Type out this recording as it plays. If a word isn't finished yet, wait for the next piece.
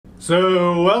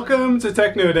So welcome to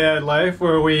TechnoDadLife,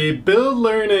 where we build,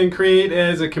 learn, and create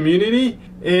as a community.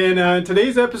 In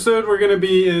today's episode, we're going to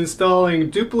be installing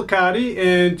Duplicati,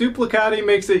 and Duplicati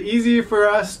makes it easy for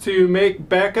us to make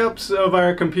backups of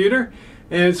our computer.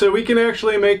 And so we can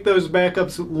actually make those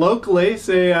backups locally,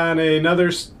 say on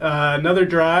another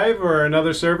drive or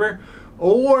another server,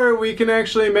 or we can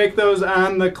actually make those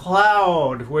on the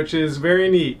cloud, which is very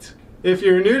neat. If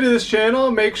you're new to this channel,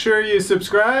 make sure you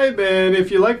subscribe, and if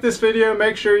you like this video,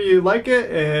 make sure you like it,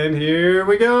 and here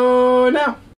we go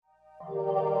now.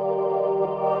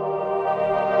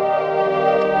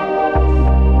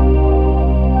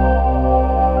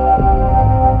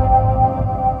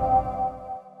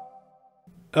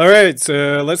 Alright,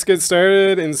 so let's get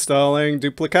started installing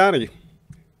Duplicati.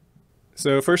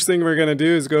 So first thing we're going to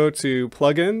do is go to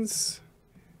Plugins,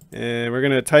 and we're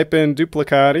going to type in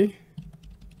Duplicati.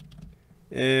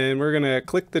 And we're going to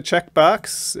click the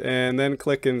checkbox and then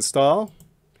click Install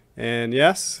and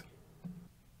Yes.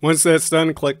 Once that's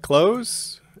done, click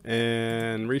Close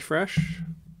and refresh.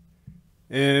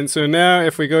 And so now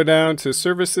if we go down to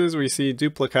Services, we see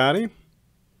Duplicati.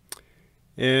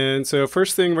 And so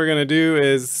first thing we're going to do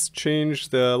is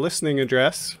change the listening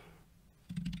address.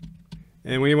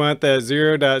 And we want that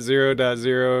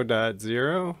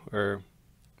 0.0.0.0 or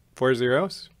 4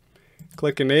 zeros.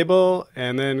 Click Enable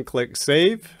and then click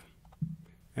Save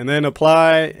and then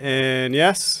Apply and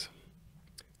Yes.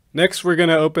 Next we're going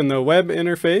to open the web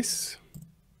interface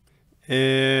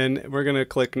and we're going to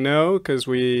click No because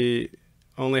we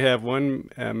only have one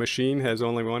machine, has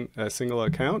only a single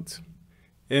account.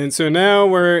 And so now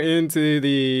we're into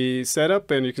the setup,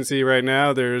 and you can see right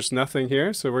now there's nothing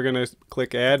here, so we're going to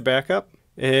click Add Backup.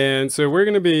 And so we're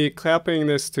going to be copying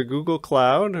this to Google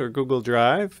Cloud or Google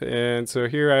Drive. And so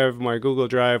here I have my Google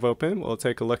Drive open. We'll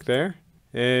take a look there.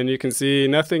 And you can see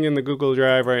nothing in the Google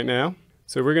Drive right now.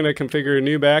 So we're going to configure a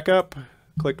new backup.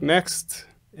 Click Next.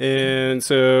 And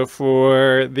so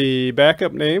for the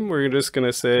backup name, we're just going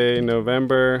to say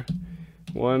November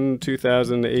 1,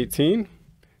 2018.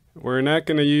 We're not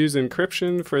going to use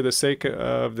encryption for the sake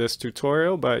of this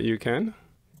tutorial, but you can.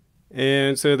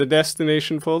 And so the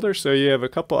destination folder, so you have a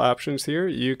couple options here.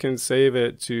 You can save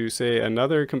it to, say,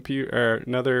 another computer or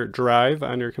another drive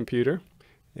on your computer.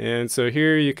 And so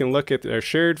here you can look at our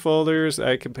shared folders.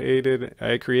 I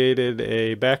created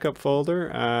a backup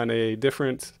folder on a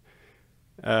different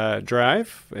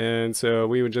drive, and so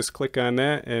we would just click on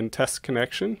that and test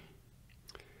connection.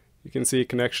 You can see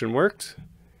connection worked.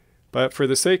 But for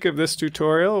the sake of this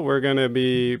tutorial, we're going to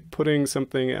be putting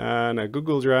something on a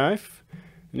Google Drive.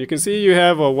 And you can see you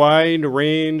have a wide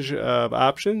range of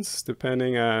options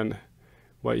depending on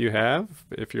what you have.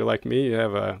 If you're like me, you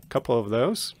have a couple of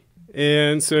those.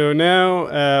 And so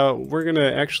now we're going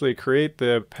to actually create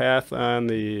the path on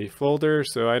the folder.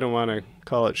 So I don't want to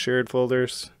call it shared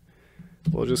folders.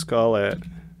 We'll just call it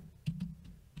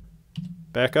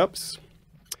backups.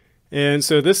 And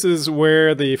so this is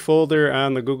where the folder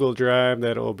on the Google Drive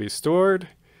that will be stored.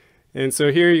 And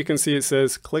so here you can see it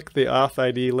says click the Auth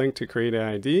ID link to create an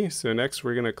ID. So next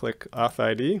we're going to click Auth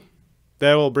ID.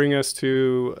 That will bring us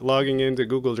to logging into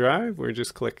Google Drive. We'll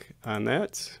just click on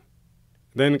that.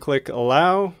 Then click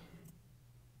Allow.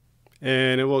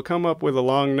 And it will come up with a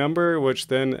long number, which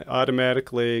then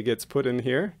automatically gets put in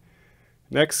here.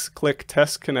 Next, click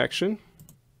Test Connection.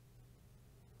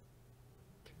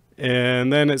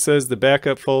 And then it says the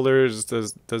backup folders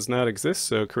does not exist,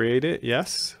 so create it,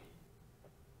 yes.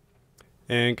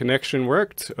 And connection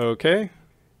worked, okay.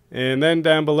 And then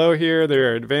down below here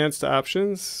there are advanced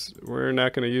options. We're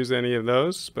not going to use any of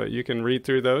those, but you can read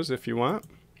through those if you want.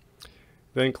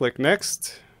 Then click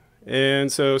Next.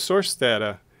 And so source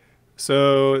data.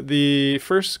 So the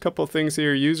first couple things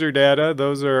here, user data,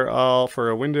 those are all for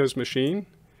a Windows machine.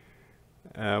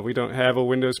 We don't have a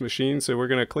Windows machine, so we're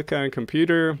going to click on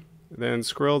Computer, then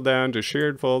scroll down to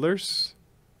Shared Folders,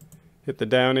 hit the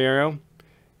down arrow,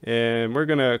 and we're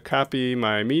going to copy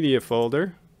my media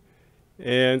folder.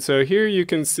 And so here you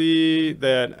can see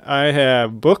that I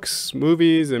have books,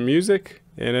 movies, and music.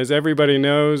 And as everybody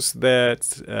knows,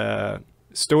 that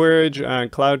storage on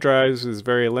cloud drives is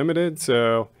very limited.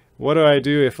 So what do I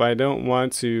do if I don't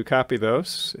want to copy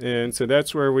those? And so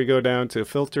that's where we go down to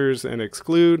Filters and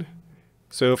Exclude.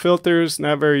 So filters,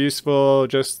 not very useful,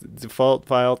 just default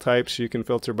file types, you can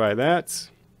filter by that.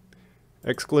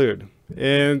 Exclude.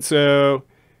 And so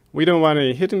we don't want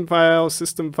any hidden files,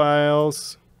 system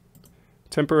files,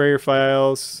 temporary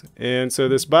files, and so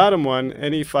this bottom one,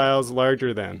 any files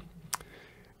larger than.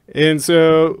 And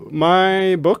so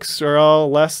my books are all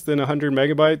less than 100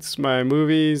 megabytes, my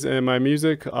movies and my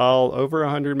music all over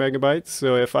 100 megabytes.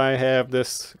 So if I have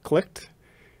this clicked,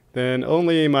 then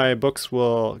only my books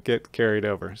will get carried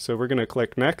over. So we're going to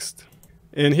click Next.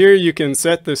 And here you can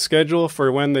set the schedule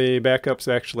for when the backups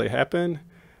actually happen.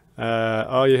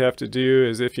 All you have to do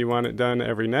is, if you want it done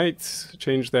every night,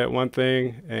 change that one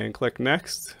thing and click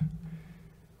Next.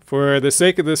 For the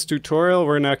sake of this tutorial,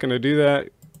 we're not going to do that.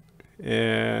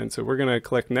 And so we're going to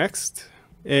click Next.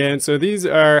 And so these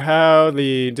are how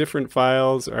the different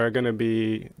files are going to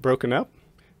be broken up.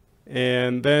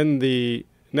 And then the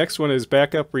next one is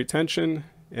backup retention.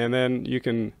 And then you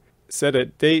can set a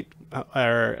date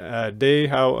or a day,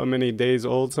 how many days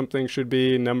old something should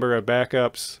be, number of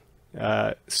backups,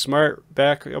 smart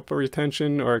backup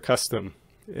retention, or custom.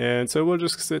 And so we'll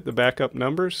just set the backup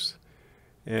numbers.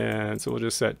 And so we'll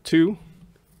just set 2.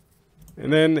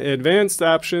 And then advanced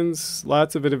options,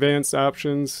 lots of advanced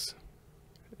options.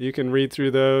 You can read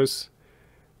through those.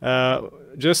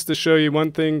 Just to show you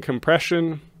one thing,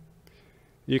 compression.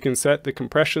 You can set the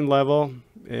compression level.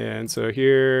 And so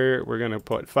here we're going to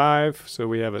put 5. So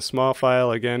we have a small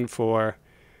file again for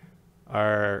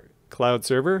our cloud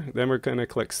server. Then we're going to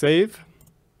click Save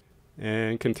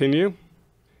and Continue.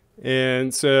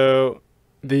 And so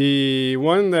the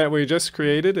one that we just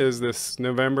created is this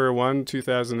November 1,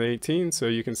 2018. So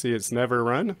you can see it's never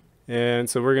run. And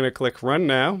so we're going to click Run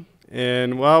Now.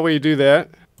 And while we do that,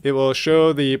 it will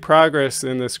show the progress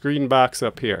in this green box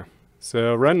up here.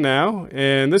 So run now,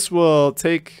 and this will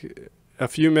take a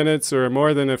few minutes or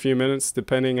more than a few minutes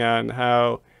depending on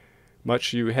how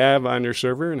much you have on your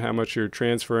server and how much you're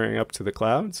transferring up to the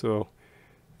cloud. So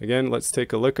again, let's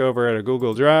take a look over at a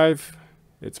Google Drive.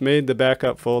 It's made the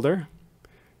backup folder.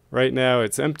 Right now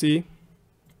it's empty.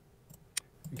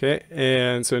 Okay,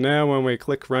 and so now when we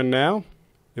click Run Now,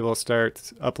 it will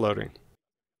start uploading.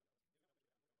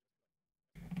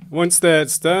 Once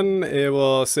that's done, it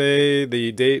will say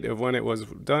the date of when it was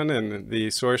done and the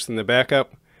source and the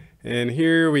backup. And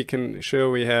here we can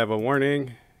show we have a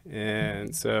warning.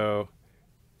 And so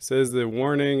it says the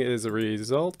warning is a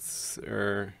result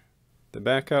or the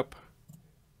backup.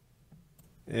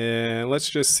 And let's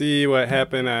just see what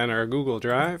happened on our Google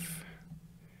Drive.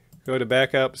 Go to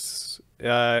backups.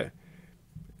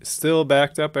 Still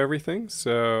backed up everything.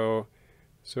 So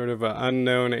sort of an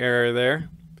unknown error there.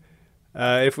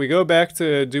 If we go back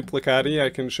to Duplicati, I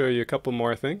can show you a couple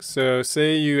more things. So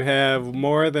say you have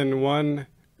more than one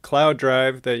cloud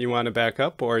drive that you want to back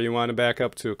up, or you want to back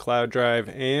up to a cloud drive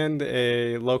and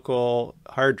a local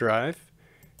hard drive.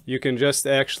 You can just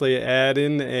actually add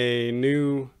in a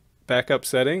new backup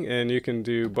setting, and you can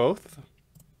do both.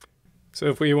 So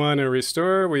if we want to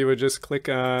restore, we would just click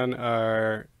on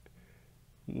our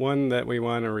one that we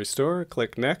want to restore,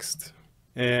 click Next.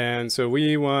 And so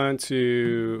we want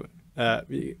to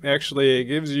actually, it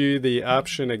gives you the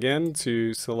option again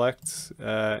to select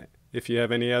if you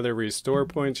have any other restore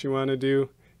points you want to do.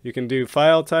 You can do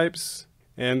file types,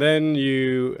 and then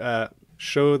you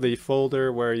show the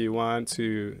folder where you want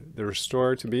the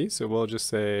restore to be. So we'll just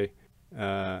say,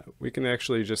 we can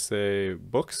actually just say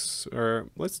books, or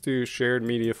let's do shared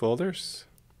media folders.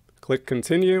 Click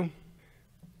Continue,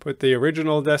 put the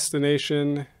original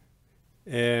destination,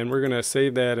 and we're going to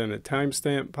save that in a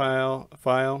timestamp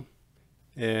file.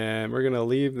 And we're going to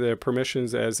leave the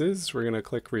permissions as is. We're going to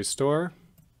click Restore.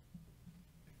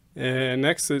 And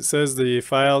next it says the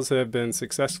files have been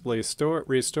successfully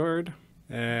restored.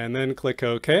 And then click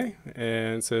OK.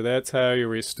 And so that's how you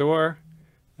restore.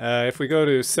 If we go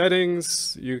to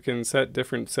settings, you can set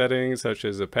different settings such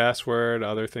as a password,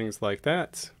 other things like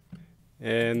that.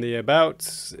 And the About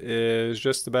is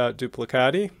just about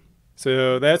Duplicati.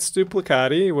 So that's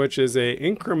Duplicati, which is an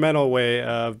incremental way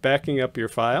of backing up your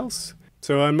files.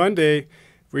 So on Monday,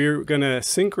 we're going to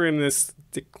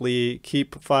synchronously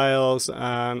keep files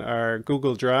on our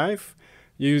Google Drive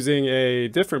using a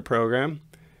different program.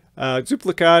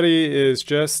 Duplicati is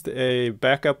just a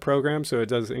backup program, so it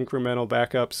does incremental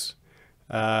backups,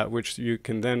 which you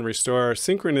can then restore.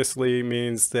 Synchronously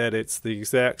means that it's the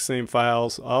exact same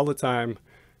files all the time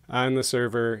on the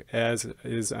server as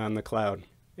is on the cloud.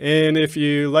 And if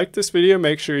you like this video,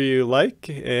 make sure you like,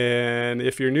 and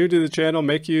if you're new to the channel,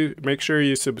 make sure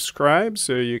you subscribe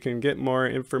so you can get more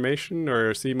information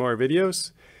or see more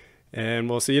videos, and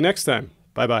we'll see you next time.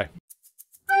 Bye-bye.